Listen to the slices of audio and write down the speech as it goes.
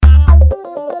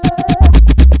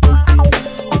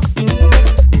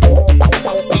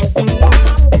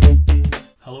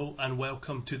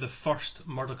welcome to the first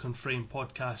Murdoch and Frame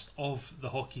podcast of the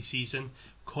hockey season.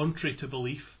 Contrary to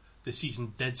belief, the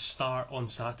season did start on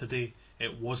Saturday.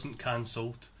 It wasn't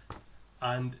cancelled.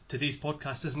 And today's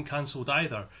podcast isn't cancelled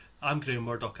either. I'm Graham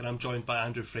Murdoch and I'm joined by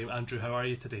Andrew Frame. Andrew, how are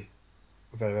you today?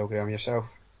 Very well, Graham.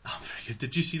 Yourself? I'm very good.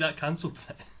 Did you see that cancelled?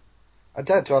 I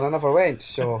did, well, I never went,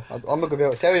 so I'm not going to be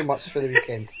able to tell you much for the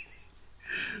weekend.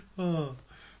 Oh,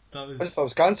 that was... I just thought it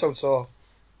was cancelled, so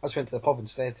I just went to the pub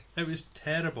instead. It was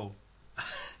terrible.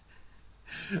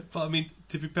 But I mean,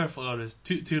 to be perfectly honest,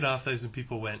 2,500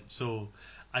 people went, so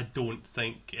I don't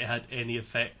think it had any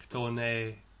effect on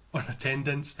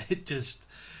attendance. It just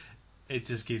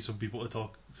gave some people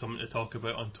something to talk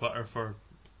about on Twitter for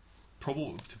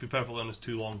probably, to be perfectly honest,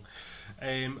 too long.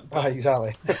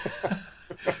 Exactly.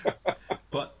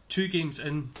 But 2 games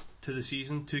into the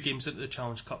season, 2 games into the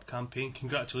Challenge Cup campaign.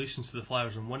 Congratulations to the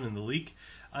Flyers on winning the league,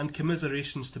 and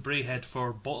commiserations to Braehead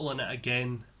for bottling it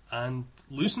again and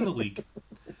losing the league.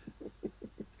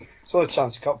 It's only the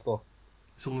Challenge Cup, though.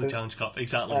 It's only the Challenge Cup,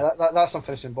 exactly. That's them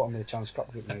finishing bottom of the Challenge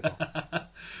Cup group now,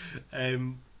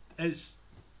 though.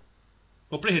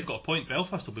 Braehead got a point.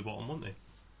 Belfast will be bottom, won't they?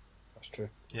 That's true.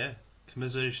 Yeah,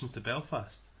 commiserations to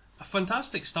Belfast. A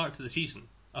fantastic start to the season.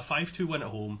 A 5-2 win at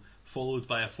home, followed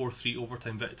by a 4-3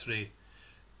 overtime victory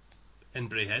in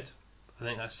Braehead. I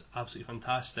think that's absolutely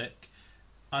fantastic.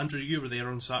 Andrew, you were there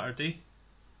on Saturday.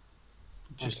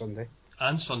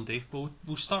 And Sunday.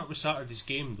 We'll start with Saturday's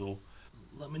game, though.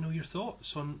 Let me know your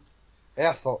thoughts on... Yeah,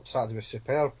 I thought Saturday was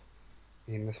superb.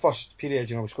 In the first period,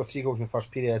 we scored 3 goals in the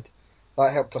first period.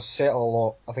 That helped us settle a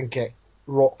lot. I think it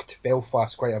rocked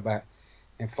Belfast quite a bit,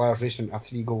 and Flyers racing a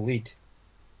 3-goal lead.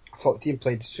 I thought the team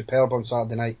played superb on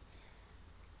Saturday night.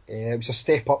 It was a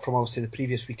step up from obviously the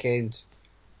previous weekend,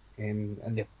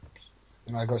 and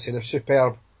I got to say they're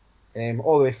superb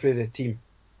all the way through the team.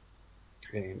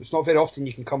 It's not very often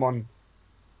you can come on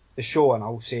the show and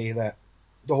I'll say that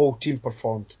the whole team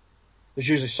performed. There's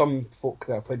usually some folk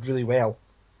that have played really well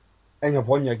and have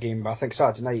won your game, but I think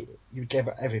Saturday night you would give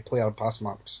every player pass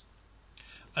marks.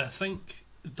 I think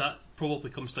that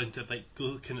probably comes down to like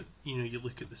looking at, you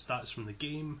look at the stats from the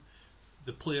game,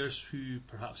 the players who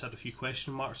perhaps had a few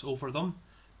question marks over them.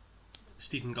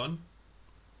 Stephen Gunn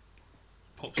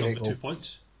pops up with 2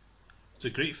 points. It's a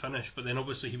great finish, but then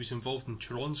obviously he was involved in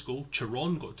Chiron's goal.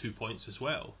 Chiron got 2 points as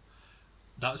well.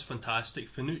 That was fantastic.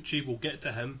 Finucci, we'll get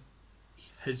to him.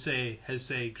 His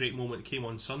great moment came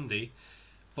on Sunday,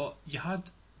 but you had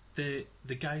the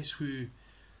guys who,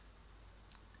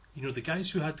 the guys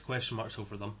who had question marks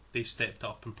over them. They stepped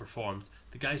up and performed.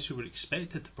 The guys who were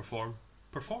expected to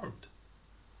performed.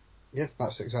 Yeah,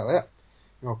 that's exactly it.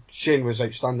 Shane was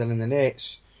outstanding in the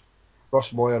nets.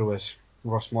 Ross Moyer was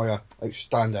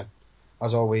outstanding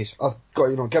as always. I've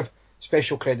got to give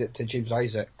special credit to James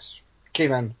Isaacs.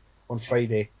 Came in on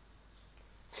Friday,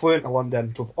 flew into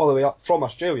London, drove all the way up from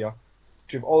Australia,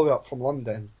 drove all the way up from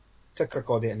London to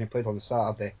Kirkcaldy, and he played on the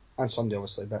Saturday and Sunday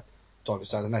obviously, but talking about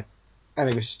Saturday night. And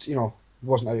he was,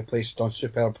 wasn't out of place, done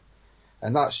superb.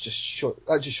 And that just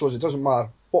shows it doesn't matter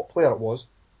what player it was,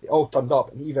 they all turned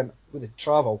up, and even with the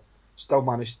travel, still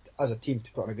managed as a team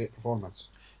to put on a great performance.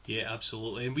 Yeah,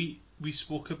 absolutely. And we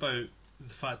spoke about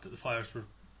the fact that the Flyers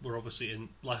were obviously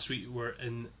last week were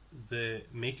in the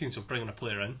makings of bringing a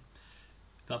player in.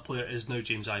 That player is now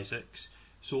James Isaacs.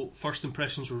 So first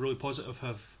impressions were really positive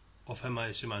of him, I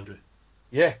assume, Andrew.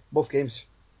 Yeah, both games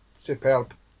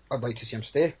superb. I'd like to see him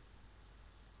stay.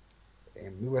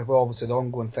 We have obviously the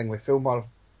ongoing thing with Filmer.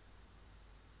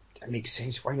 It makes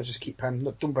sense. Why not just keep him?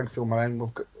 Don't bring Filmer in.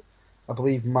 We've got, I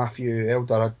believe Matthew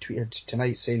Elder had tweeted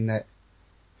tonight saying that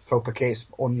Phil Paquette's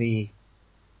on the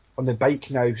bike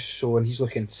now, and he's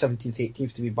looking 17th,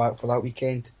 18th to be back for that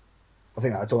weekend. I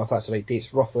don't know if that's the right date.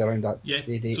 It's roughly around that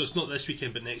date. So it's not this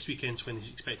weekend, but next weekend's when he's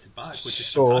expected back, which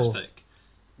is fantastic.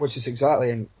 Which is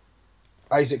exactly, and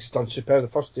Isaac's done superb the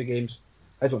first 2 games.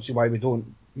 I don't see why we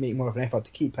don't make more of an effort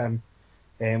to keep him.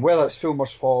 Whether it's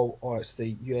Filmer's fault or it's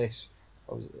the US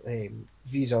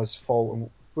visa's fault, and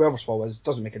whoever's fault it is,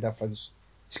 doesn't make a difference.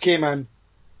 He's came in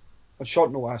on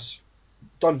short notice,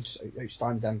 done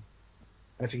outstanding,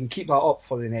 and if he can keep that up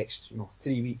for the next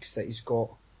 3 weeks that he's got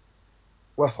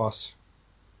with us,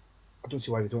 I don't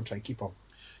see why we don't try and keep him.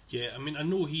 Yeah, I mean, I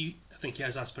think he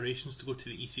has aspirations to go to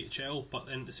the ECHL, but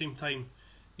then at the same time,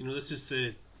 this is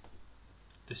the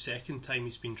second time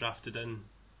he's been drafted in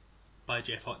by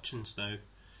Jeff Hutchins now.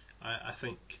 I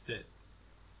think that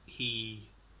he's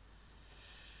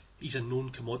a known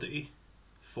commodity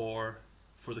for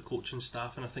the coaching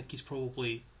staff, and I think he's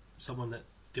probably someone that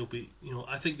they'll be,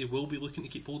 I think they will be looking to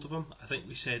keep hold of him. I think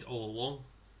we said all along,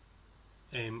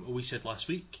 we said last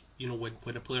week,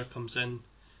 when a player comes in,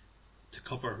 to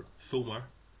cover Fulmer.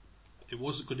 It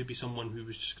wasn't going to be someone who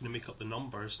was just going to make up the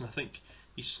numbers, and I think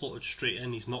he's slotted straight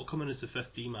in. He's not coming as the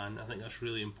 5th D man. I think that's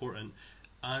really important.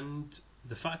 And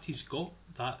the fact he's got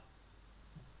that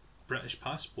British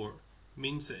passport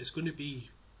means that it's going to be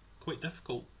quite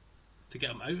difficult to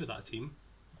get him out of that team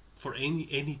for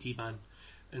any D man.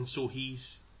 And so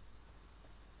he's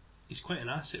quite an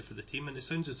asset for the team, and it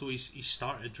sounds as though he's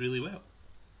started really well.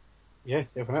 Yeah,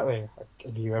 definitely. I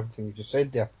agree with everything you just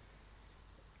said there.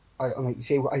 And like you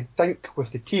say, I think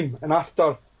with the team, and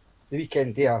after the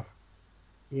weekend there,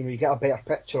 you get a better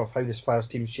picture of how this Flyers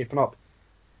team is shaping up.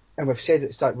 And we've said at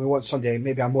the start we want somebody,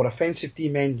 maybe a more offensive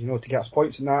D-men, to get us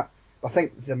points in that. But I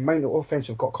think the amount of offense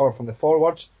we've got covered from the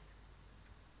forwards,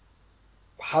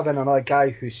 having another guy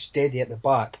who's steady at the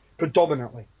back,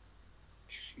 predominantly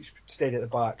steady at the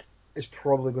back, is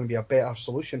probably going to be a better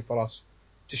solution for us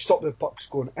to stop the pucks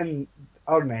going in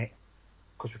our net,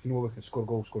 because we know we can score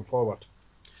goals going forward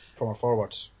from our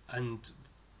forwards. And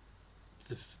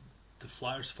the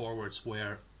Flyers forwards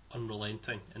were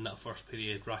unrelenting in that first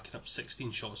period, racking up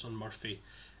 16 shots on Murphy,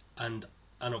 and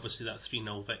obviously that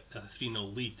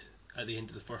 3-0 lead at the end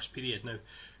of the first period. Now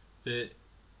the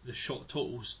shot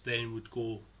totals then would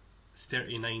go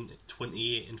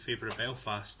 39-28 in favour of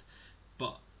Belfast,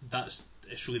 but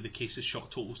it's really the case of shot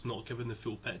totals not giving the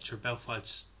full picture.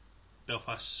 Belfast's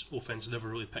offence never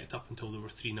really picked up until they were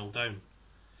 3-0 down,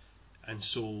 and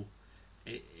so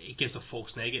it gives a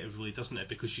false negative, really, doesn't it?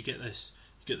 Because you get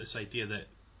this idea that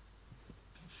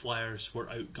Flyers were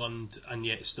outgunned and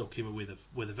yet still came away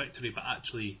with a victory, but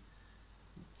actually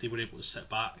they were able to sit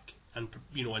back and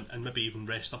and maybe even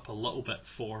rest up a little bit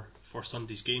for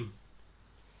Sunday's game.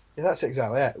 Yeah, that's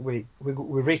exactly it. We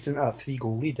raced into a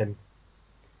 3-goal lead, and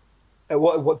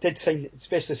what did sign,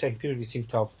 especially the second period, we seemed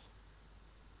to have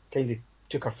kind of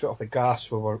took our foot off the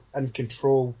gas. We were in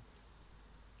control,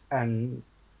 and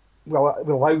we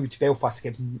allowed Belfast to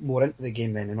get more into the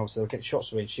game then, and obviously they were getting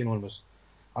shots away, and Shane Owen was,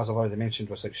 as I've already mentioned,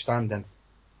 was outstanding.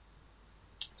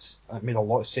 Made a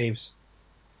lot of saves.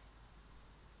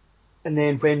 And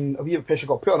then when a wee bit of pressure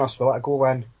got put on us, we let a goal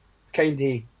in, kind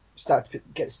of started to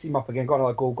get the steam up again, got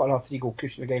another goal, got another 3-goal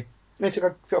cushion again, and then took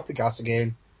our foot off the gas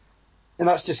again. And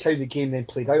that's just how the game then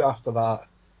played out after that.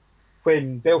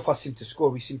 When Belfast seemed to score,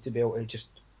 we seemed to be able to just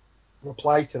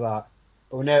reply to that.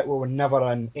 But we were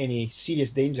never in any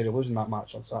serious danger of losing that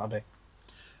match on Saturday.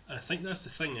 And I think that's the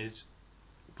thing, is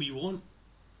we want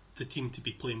the team to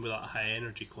be playing with that high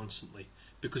energy constantly,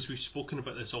 because we've spoken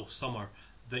about this all summer,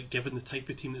 that given the type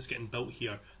of team that's getting built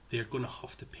here, they're going to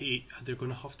have to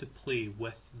play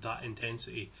with that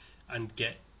intensity and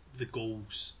get the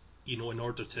goals, in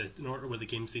order to win the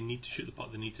games. They need to shoot the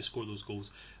puck, they need to score those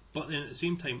goals. But then at the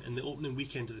same time, in the opening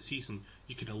weekend of the season,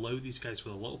 you can allow these guys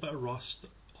with a little bit of rust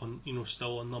on,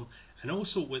 still on them, and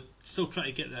also with still trying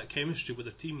to get that chemistry with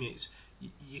their teammates.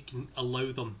 You can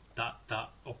allow them that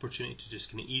opportunity to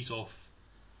just kind of ease off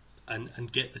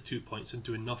and get the 2 points and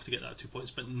do enough to get that 2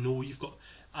 points, but you've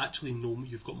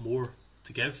got more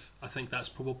to give. I think that's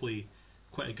probably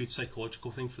quite a good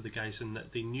psychological thing for the guys, in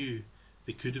that they knew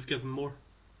they could have given more,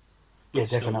 but Yeah, they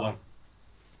still definitely. won.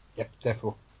 Yep,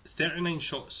 definitely. 39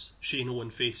 shots Shane Owen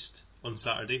faced on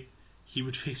Saturday. He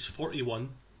would face 41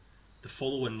 the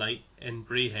following night in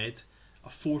Braehead, a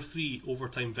 4-3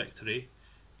 overtime victory,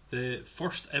 the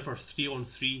first ever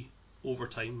 3-on-3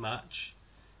 overtime match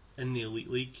in the Elite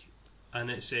League, and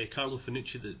it's Carlo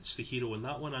Finucci that's the hero in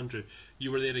that one. Andrew,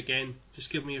 you were there again. Just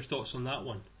give me your thoughts on that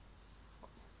one.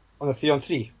 On the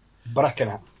 3-on-3, bricking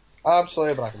it.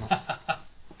 Absolutely bricking it.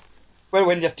 Well,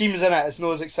 when your team's in it, it's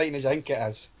not as exciting as you think it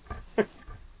is. At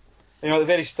the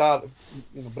very start,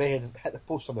 Braehead hit the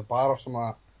post or the bar or something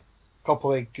like that. A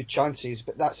couple of good chances,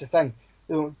 but that's the thing.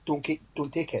 They don't take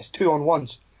it. It's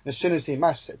 2-on-1s. And as soon as they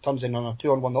miss, it turns in on a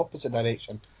 2-on-1 the opposite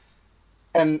direction.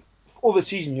 And over the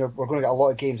season, we're going to get a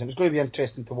lot of games, and it's going to be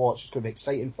interesting to watch. It's going to be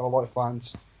exciting for a lot of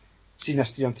fans. Seeing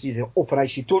this 3-on-3, the open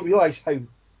ice, you don't realise how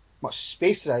much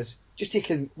space there is just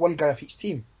taking one guy off each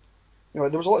team. There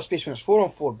was a lot of space when it's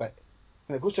 4-on-4, but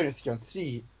when it goes down to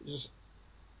 3-on-3,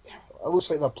 it looks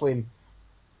like they're playing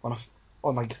on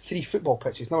like 3 football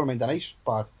pitches, never mind an ice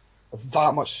pad, with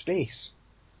that much space.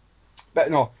 But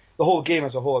no, the whole game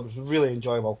as a whole, it was really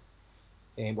enjoyable.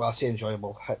 Well, I say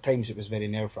enjoyable. At times it was very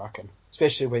nerve-wracking,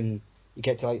 especially when you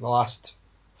get to like the last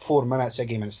 4 minutes of a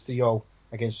game and it's 3-0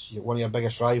 against one of your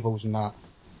biggest rivals, and that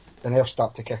the nerves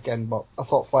start to kick in. But I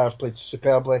thought Flyers played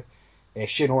superbly.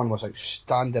 Shane Owen was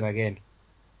outstanding again,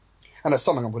 and it's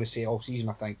something I'm going to say all season.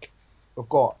 I think we've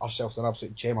got ourselves an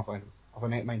absolute gem of a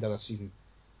netminder this season,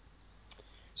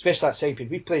 especially that second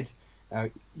period. We played,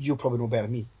 you'll probably know better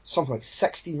than me, something like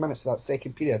 16 minutes of that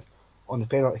second period on the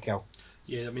penalty kill.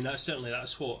 Yeah, I mean that's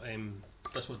what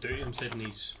Doutiam said in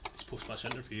his post-match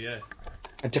interview. Yeah,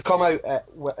 And to come out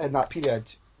in that period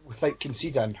without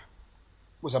conceding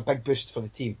was a big boost for the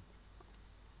team.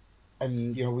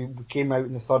 And we came out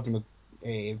in the third,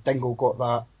 and Dingle got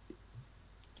that,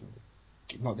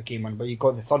 not the game one, but he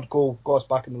got the third goal, got us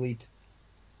back in the lead.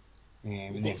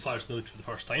 we got Flyers in the lead for the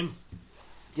first time.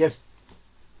 Yeah,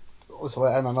 let's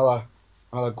let in another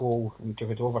goal and took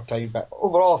it to overtime. But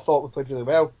overall, I thought we played really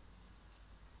well.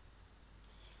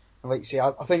 And like you say,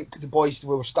 I think the boys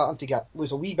were starting to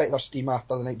lose a wee bit of their steam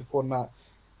after the night before and that.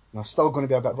 And they're still going to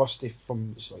be a bit rusty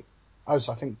from, as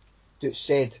I think Duke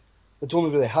said, they'd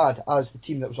only really had, as the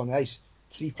team that was on the ice,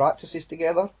 3 practices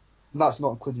together. And that's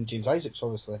not including James Isaacs,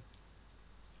 obviously.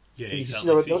 Yeah, And you can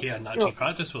exactly. see He hadn't actually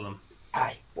practiced with them.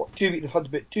 Aye, what, 2 weeks? They've had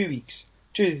about 2 weeks,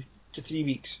 2 to 3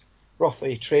 weeks,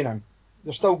 roughly, training.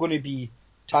 They're still going to be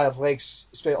tired legs,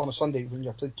 especially on a Sunday when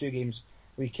you're playing 2 games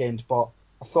a weekend. But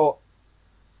I thought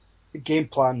the game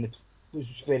plan was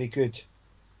very good.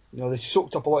 They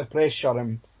soaked up a lot of pressure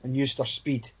and used their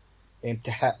speed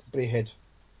to hit Braehead.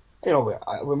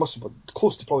 We must have been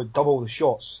close to probably double the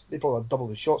shots. They probably had double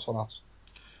the shots on us.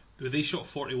 They shot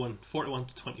 41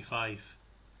 to 25.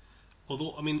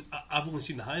 Although, I mean, I've only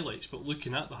seen the highlights, but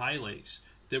looking at the highlights,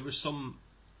 there were some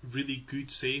really good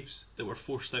saves that were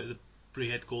forced out of the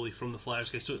Braehead goalie from the Flyers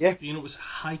guys. So, Yeah. It was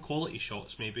high quality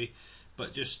shots maybe,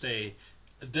 but just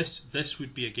this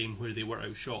would be a game where they were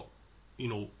outshot,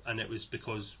 and it was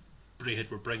because Braehead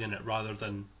were bringing it rather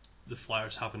than the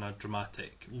Flyers having a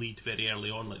dramatic lead very early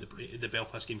on like the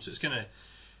Belfast game. So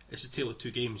it's a tale of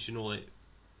two games,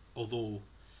 although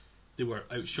they were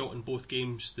outshot in both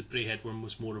games, the Braehead one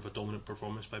was more of a dominant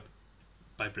performance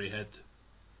by Braehead.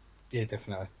 Yeah,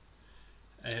 definitely.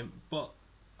 But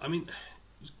I mean,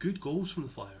 good goals from the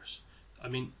Flyers. I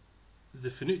mean, the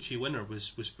Finucci winner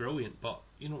was brilliant, but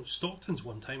Stockton's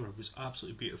one-timer was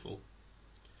absolutely beautiful.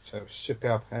 So it was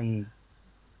superb, and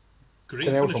Great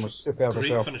Tennell's finish, one was superb as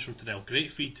well. Finish from Tennell.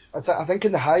 Great feed. I think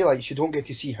in the highlights you don't get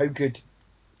to see how good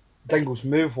Dingle's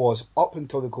move was up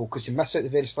until the goal because you miss it at the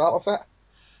very start of it.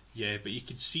 Yeah, but you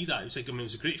could see that it was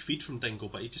a great feed from Dingle,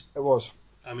 but It was.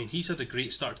 I mean, he's had a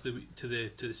great start to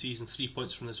the season. 3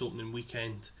 points from this opening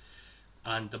weekend,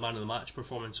 and the man of the match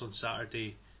performance on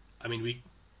Saturday. I mean, we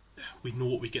know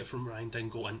what we get from Ryan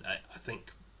Dingle, and I think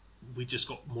we just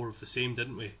got more of the same,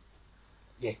 didn't we?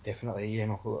 Yeah, definitely.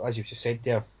 As you've just said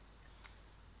there,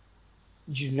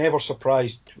 you're never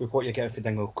surprised with what you're getting for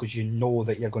Dingle because you know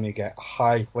that you're going to get a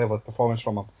high level of performance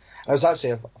from him. And it was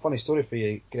actually a funny story for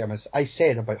you, Graham, is I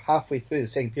said about halfway through the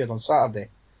second period on Saturday,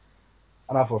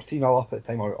 and after 3-0 up at the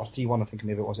time, or 3-1 I think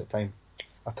maybe it was at the time,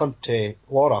 I turned to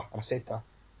Laura and I said to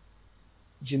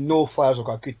her, Flyers have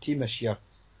got a good team this year,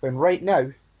 when right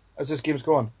now, as this game's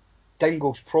gone,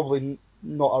 Dingle's probably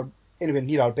not anywhere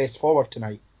near our best forward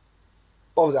tonight.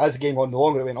 But as the game went on, the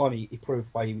longer it went on, he proved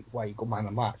why he got man of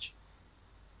the match.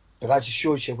 But that just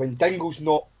shows you when Dingle's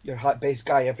not your best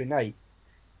guy every night,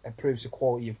 it proves the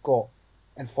quality you've got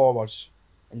in forwards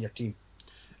in your team.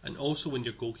 And also when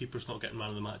your goalkeeper's not getting man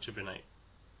of the match every night.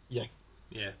 Yeah.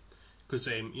 Yeah. Because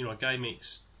a guy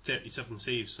makes 37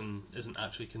 saves and isn't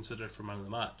actually considered for man of the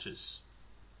match. It's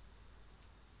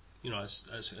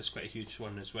quite a huge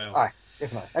one as well. Aye,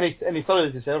 definitely. And he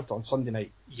thoroughly deserved it on Sunday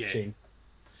night. Yeah. Shane.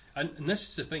 And this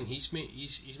is the thing. He's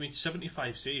made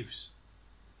 75 saves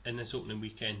in this opening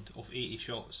weekend of 80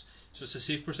 shots. So it's a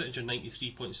save percentage of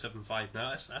 93.75.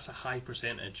 Now that's a high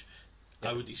percentage.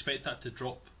 Yep. I would expect that to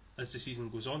drop as the season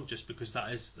goes on, just because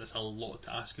that's a lot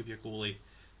to ask of your goalie.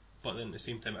 But then at the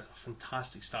same time, it's a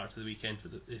fantastic start to the weekend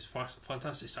it's a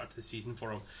fantastic start to the season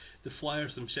for him. The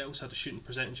Flyers themselves had a shooting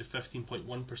percentage of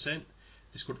 15.1%. They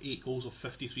scored 8 goals of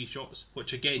 53 shots,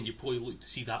 which again you probably look to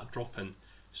see that dropping.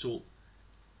 So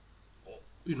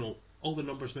all the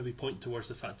numbers maybe point towards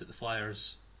the fact that the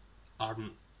Flyers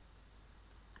aren't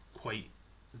quite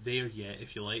there yet,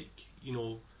 if you like.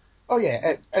 Oh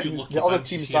yeah, and the other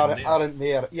teams aren't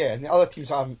there. Yeah, and the other teams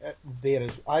aren't there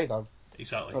as either.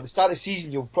 Exactly. At the start of the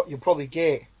season, you'll probably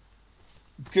get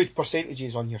good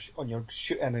percentages on your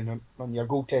shooting and on your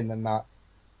goaltending and that.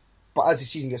 But as the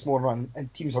season gets more run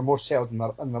and teams are more settled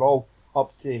and they're all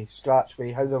up to scratch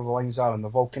with how their lines are and the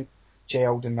Vulcan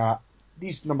gelled and that,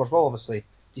 these numbers will obviously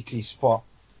decrease. But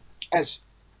it's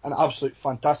an absolute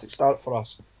fantastic start for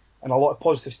us and a lot of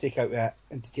positives to take out of it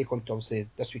and to take on to obviously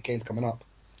this weekend coming up.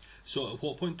 So at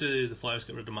what point do the Flyers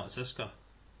get rid of Matt Siska?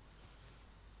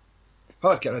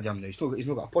 I'd get rid of him now. He's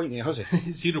not got a point there, has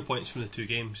he? 0 points from the 2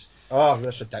 games. Oh,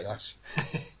 that's ridiculous.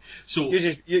 So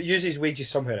use his wages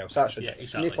somewhere else. That's ridiculous. Yeah,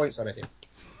 exactly. No points already.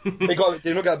 They not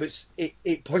got about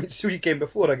eight points the weekend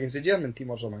before against the German team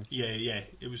or something. Yeah.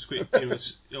 It was quite. It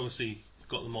was obviously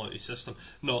got them all out of his system.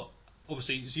 No,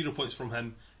 obviously 0 points from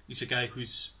him. He's a guy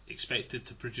who's expected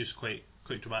to produce quite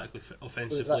dramatically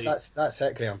offensively. That's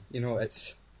it, Graham.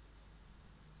 It's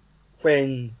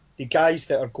when the guys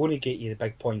that are going to get you the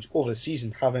big points over the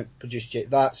season haven't produced yet.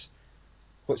 That's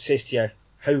what says to you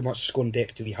how much scoring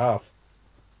depth do we have.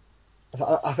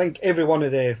 I think every one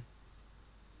of the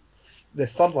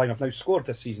third line have now scored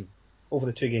this season over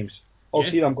the two games. All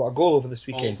three of them got a goal over this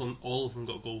weekend. All of them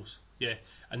got goals. Yeah,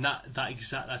 and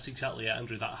that's exactly it,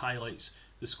 Andrew. That highlights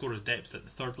the score of depth at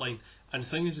the third line. And the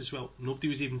thing is, as well, nobody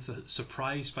was even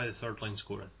surprised by the third line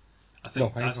scoring. I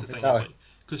think that's the thing. Exactly.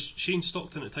 Because Shane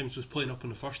Stockton at times was playing up on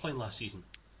the first line last season.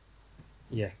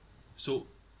 Yeah. So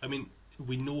I mean,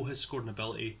 we know his scoring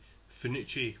ability.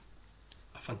 Finucci,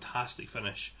 a fantastic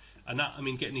finish, and that, I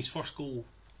mean, getting his first goal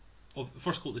of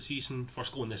the season,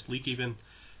 first goal in this league even,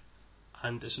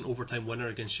 and it's an overtime winner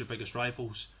against your biggest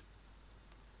rivals.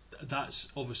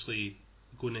 That's obviously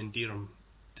going to endear him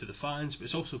to the fans, but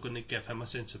it's also going to give him a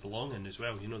sense of belonging as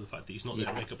well. The fact that he's not there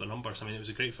to make up the numbers. I mean, it was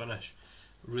a great finish.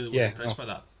 Really was impressed by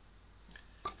that.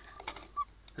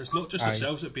 It's not just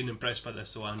ourselves that have been impressed by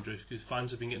this, though, Andrew, because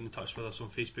fans have been getting in touch with us on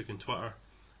Facebook and Twitter.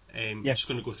 I'm just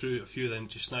going to go through a few of them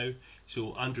just now.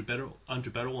 So Andrew Birrell on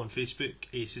Facebook,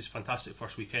 he says, fantastic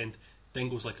first weekend.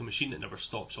 Dingo's like a machine that never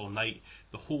stops all night.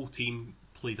 The whole team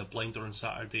played a blinder on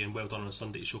Saturday, and well done on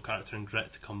Sunday to show character and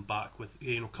grit to come back with,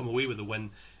 come away with a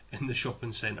win in the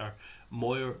shopping centre.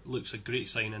 Moyer looks a great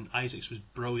signing. Isaacs was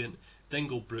brilliant.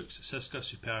 Dingle, Brooks, Siska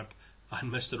superb,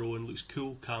 and Mr. Owen looks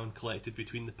cool, calm, and collected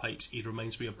between the pipes. He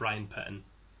reminds me of Brian Pitton.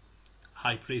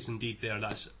 High praise indeed there.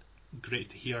 That's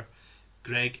great to hear.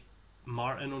 Greg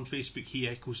Martin on Facebook, he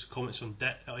echoes comments on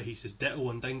he says ditto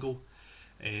on Dingle.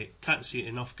 Can't say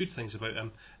enough good things about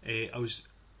him. I was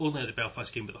only at the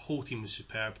Belfast game, but the whole team was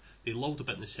superb. They lulled a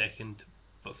bit in the second,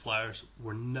 but Flyers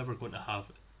were never going to have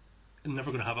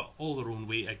it all their own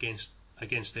way against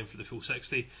them for the full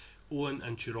 60. Owen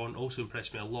and Turon also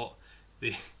impressed me a lot.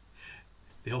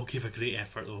 They all gave a great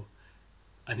effort though,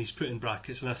 and he's put in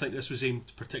brackets, and I think this was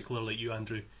aimed particularly at you,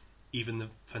 Andrew, even the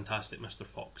fantastic Mr.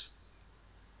 Fox.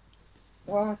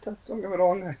 Well, don't get me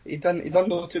wrong, he done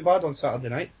not too bad on Saturday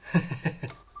night.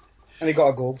 And he got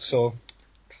a goal, so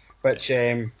which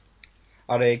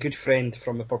our good friend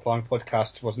from the Purple Line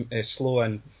podcast wasn't slow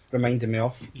in reminding me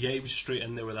of. Yeah, he was straight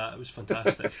in there with that. It was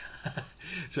fantastic.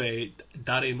 So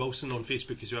Darian Wilson on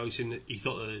Facebook as well, he's saying that he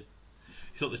thought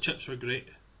the chips were great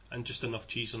and just enough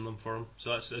cheese on them for him. So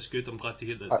that's good. I'm glad to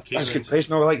hear that. That's good praise.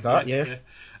 No, I like that. Yeah.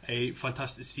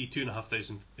 Fantastic to see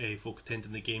 2,500 folk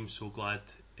attending the game. So glad.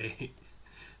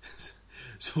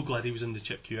 So glad he was in the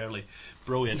chip queue early.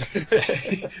 Brilliant.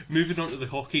 Moving on to the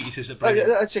hockey, he says that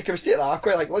can we state that? I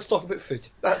quite like. Let's talk about food.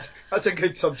 That's a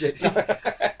good subject.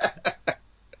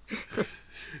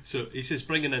 So he says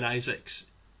bringing in Isaacs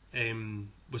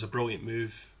was a brilliant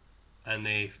move, and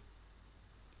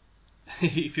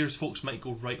he fears folks might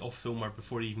go right off Filmer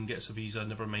before he even gets a visa.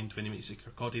 Never mind when he makes it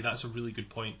Kirkcaldy. That's a really good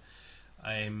point.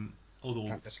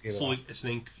 Although it's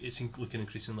looking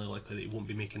increasingly likely that he won't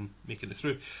be making it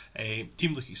through.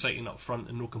 Team look exciting up front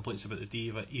and no complaints about the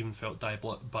diva. Even felt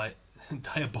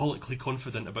diabolically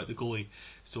confident about the goalie,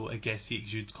 so I guess he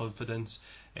exudes confidence.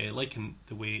 Liking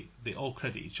the way they all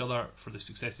credit each other for the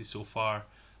successes so far.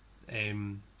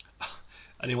 And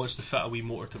he wants to fit a wee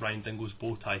motor to Ryan Dingo's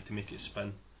bow tie to make it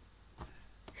spin.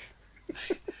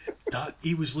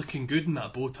 He was looking good in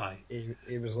that bow tie.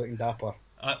 He was looking dapper.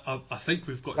 I think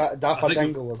we've got Dapper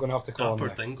Dingle. We're going to have to call him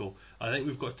Dapper Dingle. I think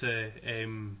we've got to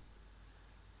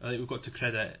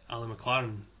credit Alan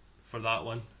McLaren for that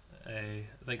one. I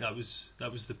think that was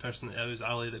the person. It was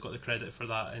Ali that got the credit for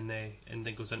that in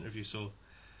Dingle's interview. So,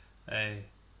 that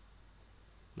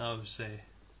was.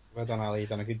 Well done, Ali. You've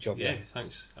done a good job. Yeah,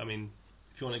 thanks. I mean,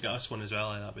 if you want to get us one as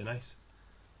well, that'd be nice.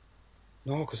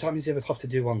 No, because that means they would have to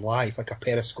do one live, like a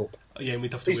periscope. Yeah, and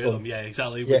we'd have to wear them. Yeah,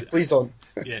 exactly. Yeah, please don't.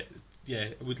 Yeah,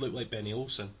 it would look like Benny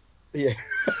Olsen. Yeah.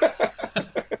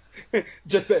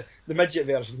 Just the midget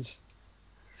versions.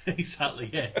 Exactly,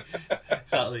 yeah.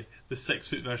 Exactly. The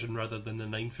 6-foot version rather than the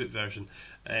 9-foot version.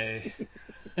 And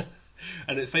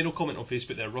the final comment on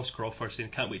Facebook there, Ross Crawford saying,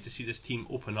 can't wait to see this team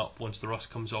open up once the rust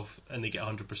comes off and they get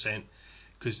 100%,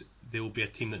 because they will be a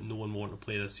team that no one will want to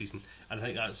play this season. And I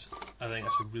think that's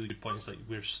a really good point. It's like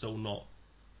we're still not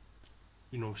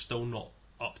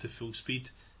up to full speed,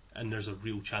 and there's a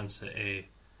real chance that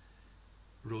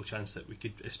we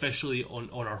could, especially on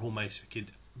our home ice, we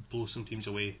could blow some teams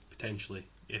away potentially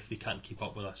if they can't keep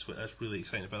up with us. That's really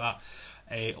exciting about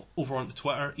that. Over on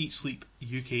Twitter, Eat Sleep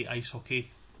UK Ice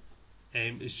Hockey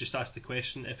is just asked the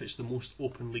question if it's the most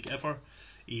open league ever.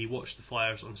 He watched the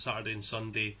Flyers on Saturday and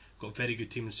Sunday, got a very good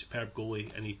team and superb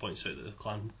goalie, and he points out that the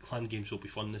clan games will be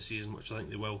fun this season, which I think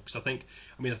they will. Because I think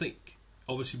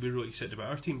obviously we're really excited about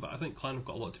our team, but I think Clan have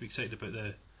got a lot to be excited about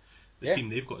the team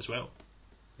they've got as well.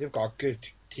 They've got a good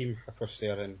team across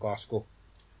there in Glasgow.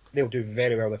 They'll do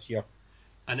very well this year.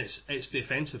 And it's the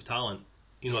offensive talent.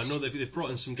 Yes. I know they've brought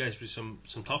in some guys with some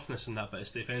toughness in that, but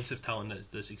it's the offensive talent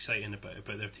that's exciting about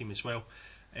their team as well.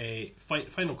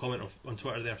 Final comment on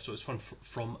Twitter there. So it's from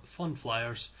Fun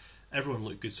Flyers. Everyone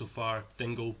looked good so far.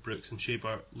 Dingle, Brooks, and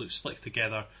Shaber look slick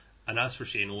together. And as for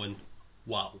Shane Owen,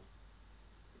 wow.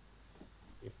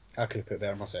 I could have put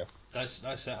better myself. That's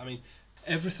it. I mean,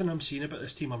 everything I'm seeing about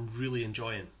this team, I'm really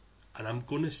enjoying, and I'm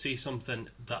going to say something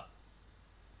that,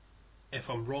 if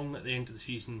I'm wrong at the end of the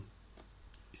season,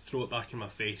 throw it back in my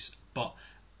face. But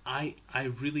I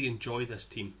really enjoy this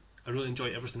team. I really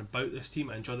enjoy everything about this team.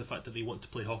 I enjoy the fact that they want to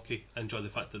play hockey. I enjoy the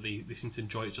fact that they seem to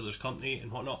enjoy each other's company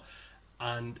and whatnot.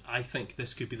 And I think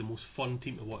this could be the most fun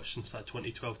team to watch since that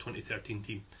 2012-2013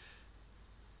 team.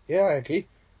 Yeah, I agree.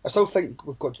 I still think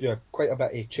we've got to do quite a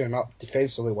bit of tuning up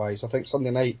defensively wise. I think Sunday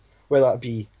night, whether it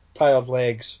be tired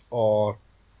legs or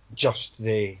just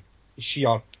the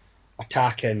sheer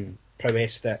attacking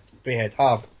prowess that Braehead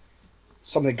have,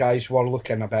 some of the guys were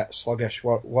looking a bit sluggish,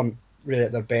 weren't really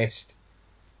at their best.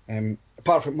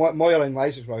 Apart from Moyer and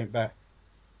Liza's brilliant, but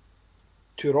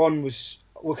Turon was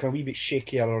looking a wee bit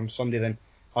shakier on Sunday than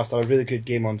after a really good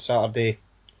game on Saturday.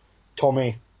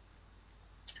 Tommy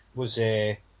was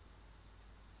it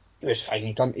was fine.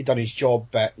 He done his job,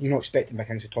 but you're not expecting big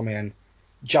things with Tommy. And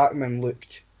Jackman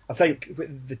looked, I think,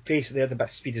 with the pace they had a bit of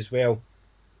speed as well.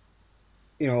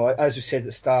 As we said at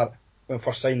the start when we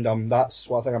first signed him, that's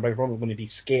what I think I'm probably going to be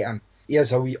skating. He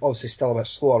is obviously still a bit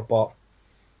slower, but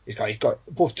he's got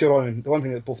both Turon, and the one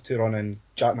thing that both Turon and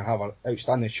Jackman have are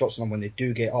outstanding shots on them when they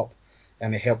do get up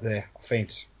and they help the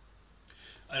offence.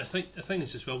 And I think the thing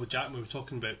is as well with Jackman, we were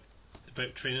talking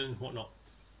about training and whatnot.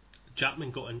 Jackman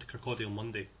got into Kirkcaldy on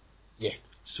Monday. Yeah.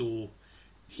 So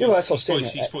he's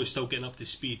probably still getting up to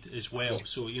speed as well. Yeah.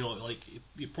 So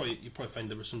you probably find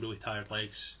there were some really tired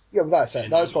legs. Yeah, well, that's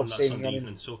it. That's what I'm saying. Sunday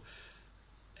evening. So,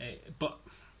 but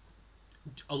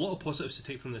a lot of positives to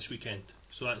take from this weekend.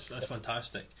 So that's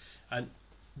fantastic. And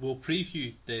we'll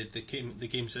preview the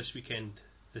games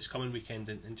this coming weekend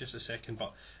in just a second.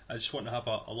 But I just want to have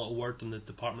a little word on the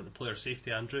Department of Player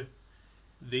Safety, Andrew.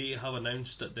 They have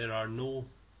announced that there are no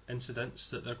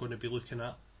incidents that they're going to be looking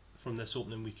at from this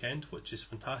opening weekend, which is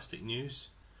fantastic news.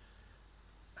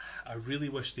 I really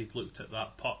wish they'd looked at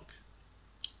that puck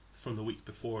from the week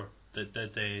before that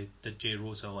did Jay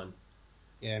Rosell in.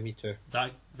 Yeah, me too.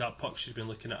 That puck should have been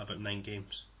looking at about 9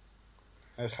 games.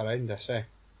 That's horrendous, eh?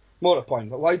 More to the point,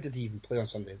 but why did he even play on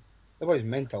Sunday? That was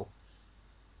mental.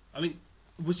 I mean,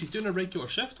 was he doing a regular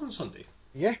shift on Sunday?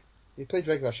 Yeah, he played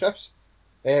regular shifts.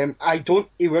 He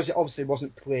obviously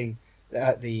wasn't playing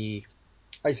at the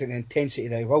intensity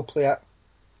that he will play at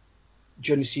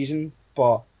during the season,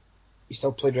 but he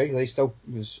still played regularly. He still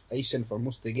was icing for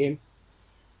most of the game.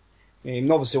 He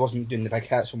obviously wasn't doing the big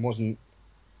hits and wasn't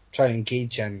trying to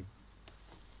engage in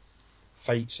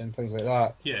fights and things like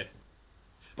that. Yeah.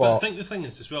 But I think the thing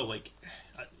is as well, the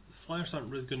Flyers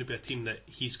aren't really going to be a team that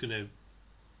he's going to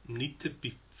need to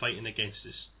be fighting against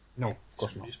us. No, of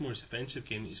course not. It's more his offensive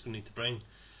game that he's going to need to bring.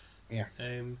 Yeah.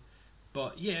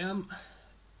 But yeah,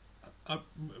 I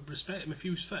respect him. If he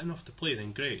was fit enough to play,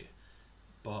 then great.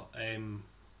 But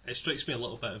it strikes me a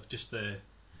little bit of just the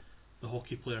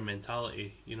hockey player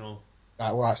mentality,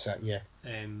 That's it, yeah.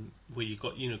 Where you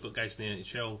got guys in the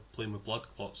NHL playing with blood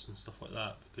clots and stuff like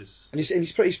that and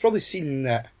he's probably seen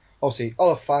that obviously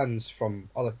other fans from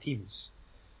other teams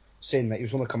saying that he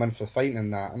was only coming in for the fighting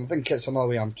and that, and I think it's another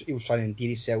way he was trying to endear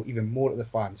himself even more to the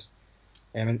fans.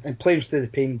 And playing through the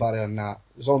pain barrier and that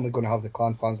is only going to have the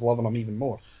Clan fans loving him even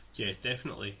more. Yeah,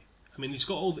 definitely. I mean, he's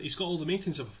got all the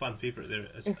makings of a fan favourite there.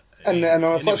 Yeah. And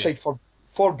on the flip side, for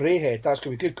Braehead, that's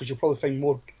going to be good because you'll probably find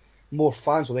more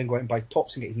fans will then go out and buy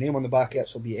tops and get his name on the back of it.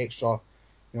 So it'll be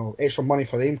extra money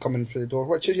for them coming through the door,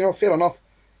 which is fair enough.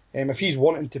 If he's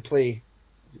wanting to play,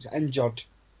 if he's injured,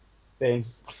 then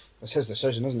it's his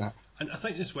decision, isn't it? And I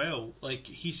think as well,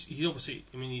 he obviously,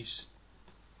 I mean,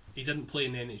 he didn't play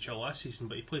in the NHL last season,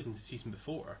 but he played in the season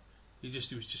before. He was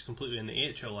just completely in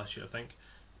the AHL last year, I think.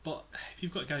 But if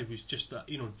you've got a guy who's just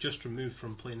removed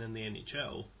from playing in the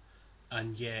NHL,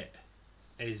 and yet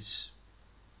is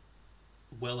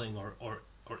willing or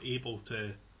able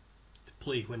to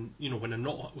play when they're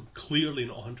not clearly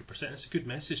not 100%, it's a good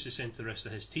message to send to the rest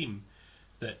of his team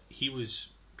that he was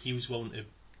willing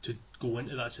to go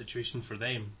into that situation for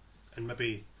them and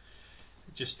maybe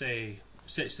it just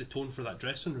sets the tone for that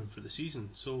dressing room for the season.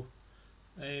 So,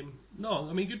 no,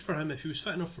 I mean, good for him. If he was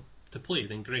fit enough to play,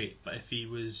 then great. But if he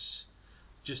was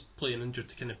just playing injured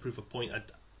to kind of prove a point,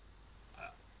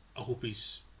 I hope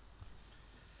he's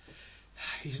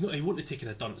not. He wouldn't have taken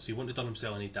a dunce. He wouldn't have done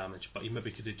himself any damage. But he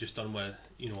maybe could have just done with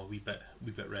a wee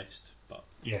bit rest. But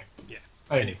Yeah.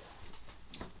 Anyway,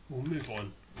 we'll move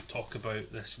on. We'll talk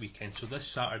about this weekend. So this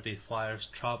Saturday, Flyers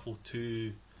travel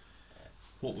to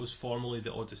what was formerly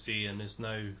the Odyssey and is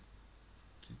now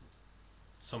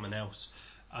someone else,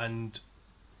 and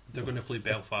they're going to play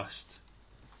Belfast.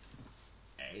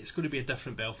 It's going to be a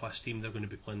different Belfast team they're going to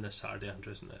be playing this Saturday,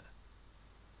 Andrew, isn't it?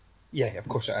 Yeah, of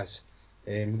course it is.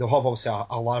 They'll have obviously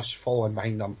a large following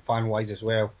behind them, fan-wise as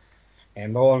well.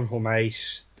 They're on home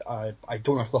ice. I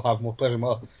don't know if they'll have more players than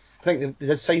well. I think they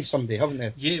did sign somebody, haven't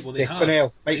they? Yeah, well they have.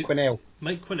 Quinnell.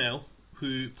 Mike Quinnell,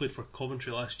 who played for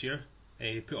Coventry last year,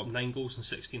 put up 9 goals and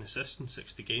 16 assists in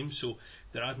 60 games, so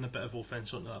they're adding a bit of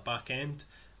offence onto that back end.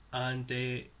 And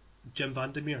Jim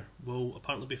Vandermeer will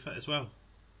apparently be fit as well.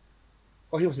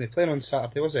 Oh, he wasn't playing on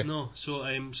Saturday, was he? No, so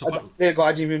there you go.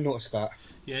 I didn't even notice that.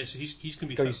 Yeah, so he's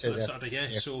going to be fit for that Saturday.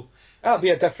 Yeah, so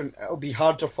it'll be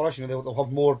harder for us. They'll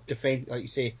have more defence, like you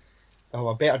say. They'll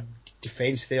have a better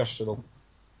defence there, so they'll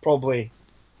probably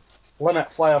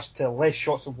limit Flyers to less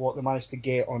shots of what they managed to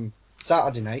get on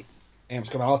Saturday night. It's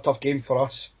going to be another tough game for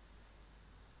us.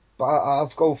 But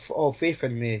I've got all faith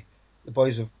in the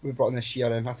boys we brought in this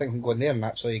year, and I think we can go in there and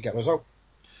actually get a result.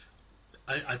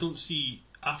 I don't see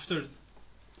after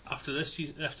this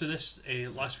season, after this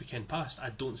last weekend past, I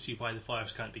don't see why the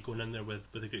Flyers can't be going in there with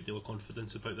a great deal of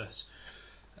confidence about this.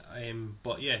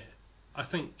 But yeah, I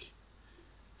think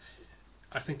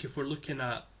if we're looking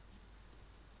at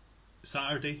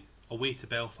Saturday away to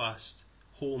Belfast,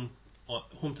 home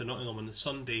to Nottingham on the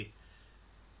Sunday,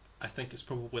 I think it's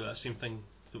probably that same thing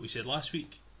that we said last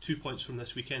week. 2 points from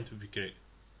this weekend would be great.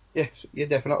 Yeah,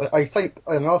 definitely. I think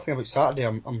another thing about Saturday,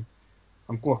 I'm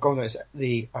going to is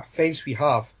the offence we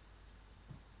have.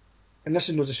 And this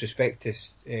is no disrespect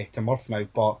to Murph now,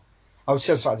 but I would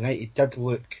say on Saturday night he did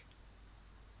look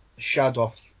a shadow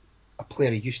of a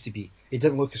player he used to be. He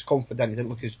didn't look as confident, he didn't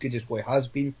look as good as what he has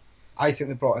been. I think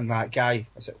they brought in that guy,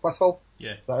 is it Whistle?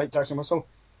 Yeah. Is that right, Jackson Whistle?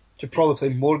 To probably play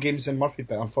more games than Murphy,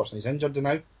 but unfortunately he's injured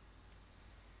now.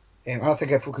 And I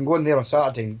think if we can go in there on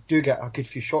Saturday and do get a good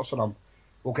few shots on him,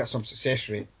 we'll get some success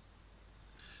rate.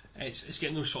 It's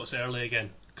getting those shots early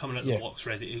again, coming out the blocks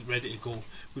ready to go.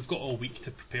 We've got all week to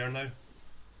prepare now.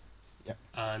 Yeah.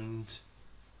 And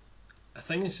the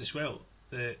thing is as well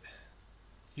that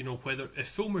whether if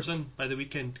Fulmer's in by the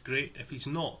weekend, great. If he's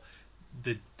not,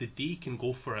 the D can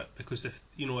go for it, because if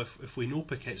we know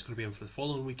Paquette's going to be in for the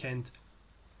following weekend,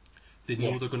 they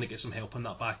know they're going to get some help on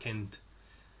that back end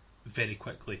very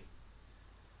quickly.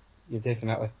 Yeah,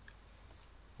 definitely.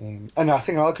 And I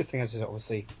think another good thing is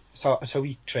obviously it's a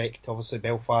wee trek to obviously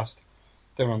Belfast,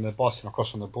 down on the bus and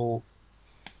across on the boat.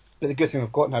 But the good thing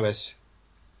we've got now is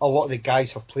a lot of the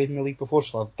guys have played in the league before,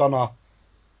 so they've done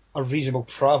a reasonable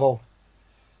travel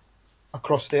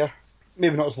across there.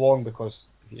 Maybe not as long, because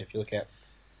if you look at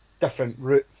different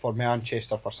route for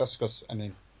Manchester, for Siskus, and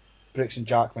then Brooks and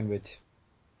Jackman would,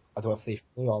 I don't know if they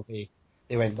flew or they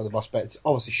went by the bus, but it's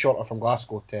obviously shorter from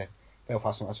Glasgow to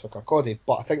Belfast than it is for Kirkcaldy.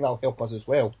 But I think that'll help us as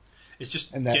well. It's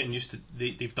just getting used to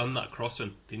they've done that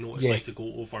crossing. They know what it's like to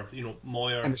go over.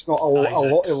 Moyer, and it's not a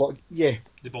lot. Yeah,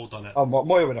 they've all done it.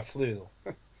 Moyer would have flew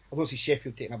though. I don't see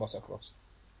Sheffield taking a bus across.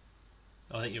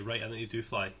 I think you're right. I think they do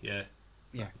fly. Yeah.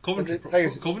 Yeah. Coventry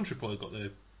probably got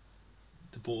the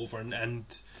boat over, and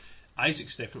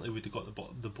Isaacs definitely would have got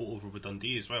the boat over with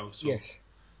Dundee as well. So. Yes.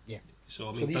 Yeah. So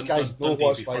I mean, so these guys know Dundee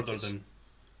what's be like.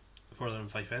 Further than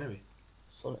Fife anyway.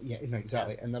 So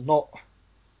exactly, and they're not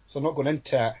going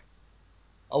into it.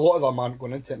 A lot of them aren't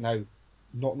going into it now,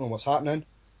 not knowing what's happening.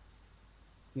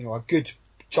 A good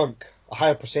chunk, a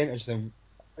higher percentage than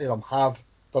them have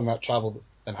done that travel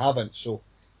than haven't. So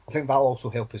I think that'll also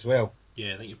help as well.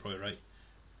 Yeah, I think you're probably right.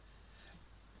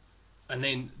 And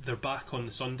then they're back on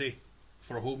the Sunday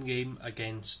for a home game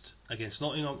against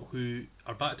Nottingham, who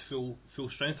are back to full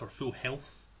strength or full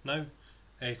health now,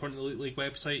 according to the League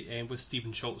website, with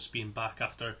Stephen Schultz being back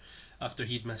after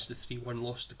he'd missed the 3-1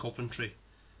 loss to Coventry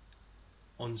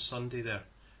on Sunday there.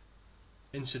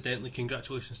 Incidentally,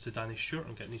 congratulations to Danny Stewart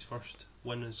on getting his first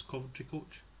win as Coventry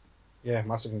coach. Yeah,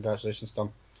 massive congratulations to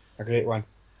him. A great one.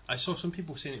 I saw some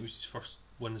people saying it was his first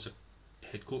win as a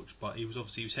head coach, but he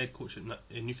was head coach in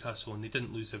Newcastle, and they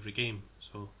didn't lose every game.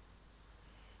 So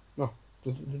no,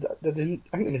 I think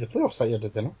they made the playoffs that year,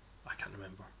 did they not? I can't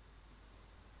remember.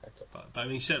 But I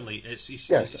mean, certainly he's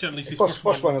certainly his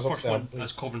first one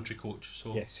as Coventry coach.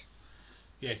 So yes.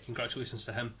 yeah, congratulations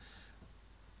to him.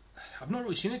 I've not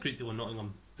really seen a great deal of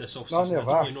Nottingham this off No, season. I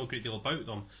never. don't really know a great deal about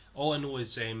them. All I know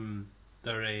is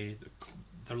their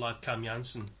lad Cam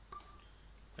Jansen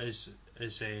is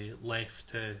left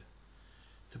to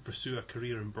pursue a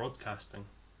career in broadcasting.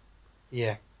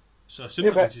 Yeah. So I assume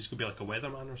Yeah, that means he's going to be like a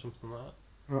weatherman or something like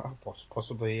that.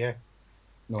 Possibly, yeah.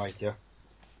 No idea.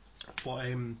 But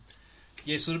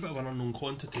yeah, so they're a bit of an unknown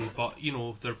quantity. But you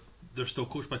know, they're still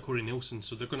coached by Corey Nielsen,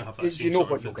 so they're going to have that You same know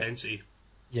sort what of you'll get. intensity.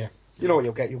 Yeah. You know what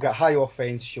you'll get. You'll get high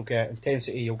offence, you'll get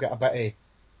intensity, you'll get a bit of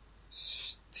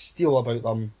steel about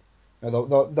them. You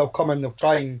know, they'll come in, they'll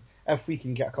try and, if we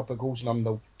can get a couple of goals in them,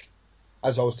 they'll,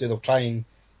 as always do, they'll try and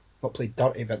not play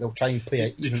dirty, but they'll try and play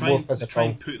it even more physical.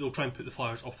 They'll try and put the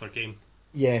Flyers off their game.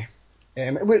 Yeah.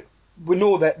 We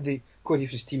know that the Corey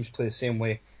Nielsen's teams play the same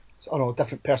way. I don't know,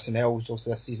 different personnels also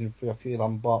this season for a few of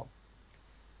them, but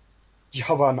you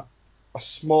have a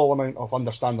small amount of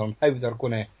understanding on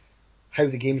how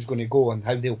the game's going to go and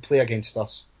how they'll play against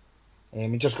us.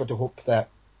 We just got to hope that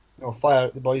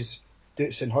Fire the boys,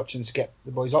 Dutz and Hutchins get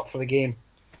the boys up for the game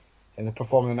and they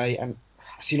perform tonight. And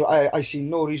I see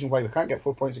no reason why we can't get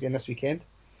 4 points again this weekend.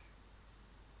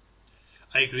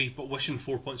 I agree, but wishing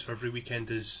 4 points for every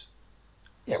weekend is,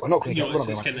 Yeah, we're not going to get. We're not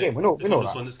going to win the game. We know it's one of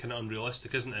those that. ones that's kind of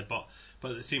unrealistic, isn't it? But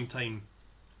at the same time,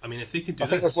 I mean, if they can do I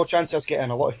think there's this, more chance of us getting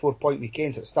a lot of 4 point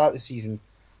weekends at the start of the season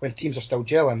when teams are still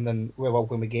gelling than we will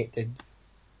when we get to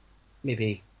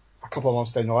maybe a couple of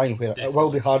months down the line, where definitely. it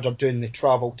will be harder doing the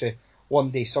travel to one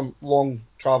day, some long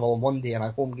travel on one day and a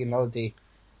home game another day.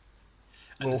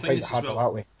 And the We'll thing find it is as harder well,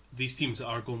 that way. these teams that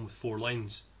are going with 4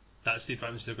 lines, that's the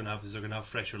advantage they're going to have, is they're going to have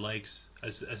fresher legs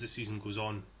as the season goes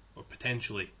on, or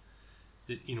potentially,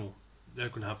 you know, they're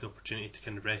going to have the opportunity to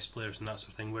kind of rest players and that sort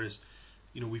of thing. Whereas,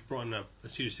 you know, we've brought in a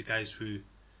series of guys who,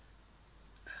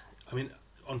 I mean,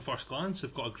 on first glance,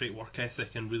 have got a great work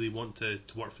ethic and really want to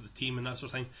work for the team and that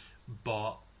sort of thing,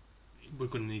 but we're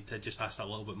going to need to just ask that a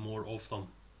little bit more of them,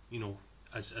 you know,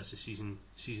 as the season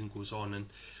goes on,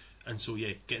 and so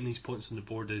yeah, getting these points on the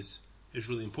board is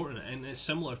really important, and it's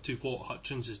similar to what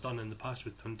Hutchins has done in the past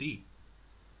with Dundee,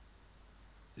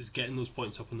 is getting those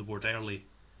points up on the board early,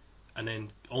 and then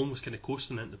almost kind of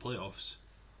coasting into the playoffs.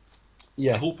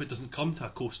 Yeah. I hope it doesn't come to a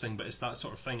coasting, but it's that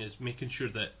sort of thing, is making sure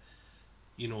that,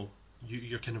 you know,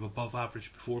 you're kind of above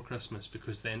average before Christmas,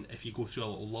 because then if you go through a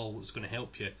little lull, it's going to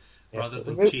help you, rather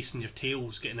than chasing your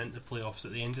tails getting into the playoffs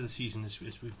at the end of the season, as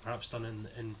we've perhaps done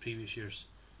in previous years.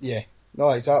 Yeah, no,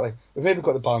 exactly. We've maybe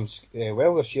got the balance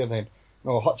well this year then.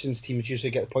 No, Hutchins' teams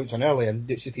usually get the points on early and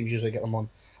Dutz's teams usually get them on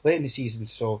late in the season,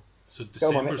 so get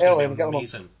them on December's going early to and be get them on.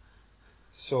 amazing.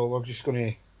 So we're just going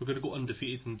to... We're going to go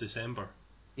undefeated in December.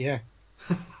 Yeah.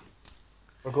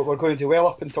 we're going to do well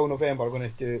up until November. We're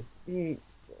going to do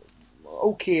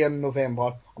okay in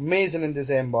November, amazing in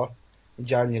December, in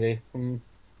January, kind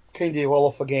of well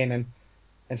off again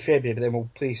in February, but then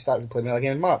we'll start to play well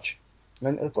again in March and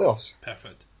into the playoffs.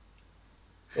 Perfect.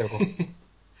 There we go.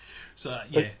 So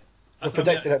yeah, We've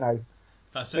predicted it now.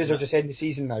 That's May it. as well just end the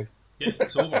season now. Yeah,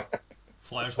 it's over.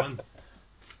 Flyers win.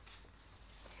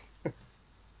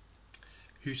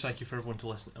 Huge thank you for everyone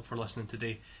for listening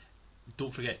today.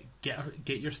 Don't forget,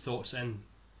 get your thoughts in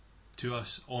to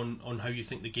us on how you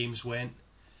think the games went.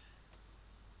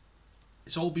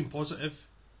 It's all been positive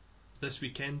this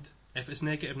weekend. If it's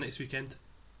negative next weekend,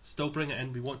 still bring it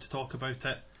in. We want to talk about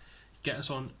it. Get us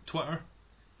on Twitter.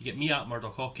 You get me at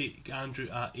Murdoch Hockey, Andrew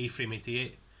at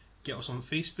AFrame88. Get us on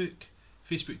Facebook,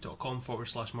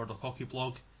 facebook.com/Murdoch Hockey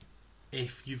blog.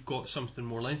 If you've got something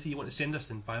more lengthy you want to send us,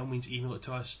 then by all means email it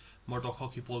to us,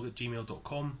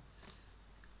 murdochhockeyblog@gmail.com.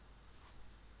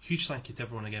 Huge thank you to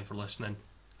everyone again for listening,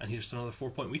 and here's to another 4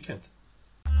 point weekend.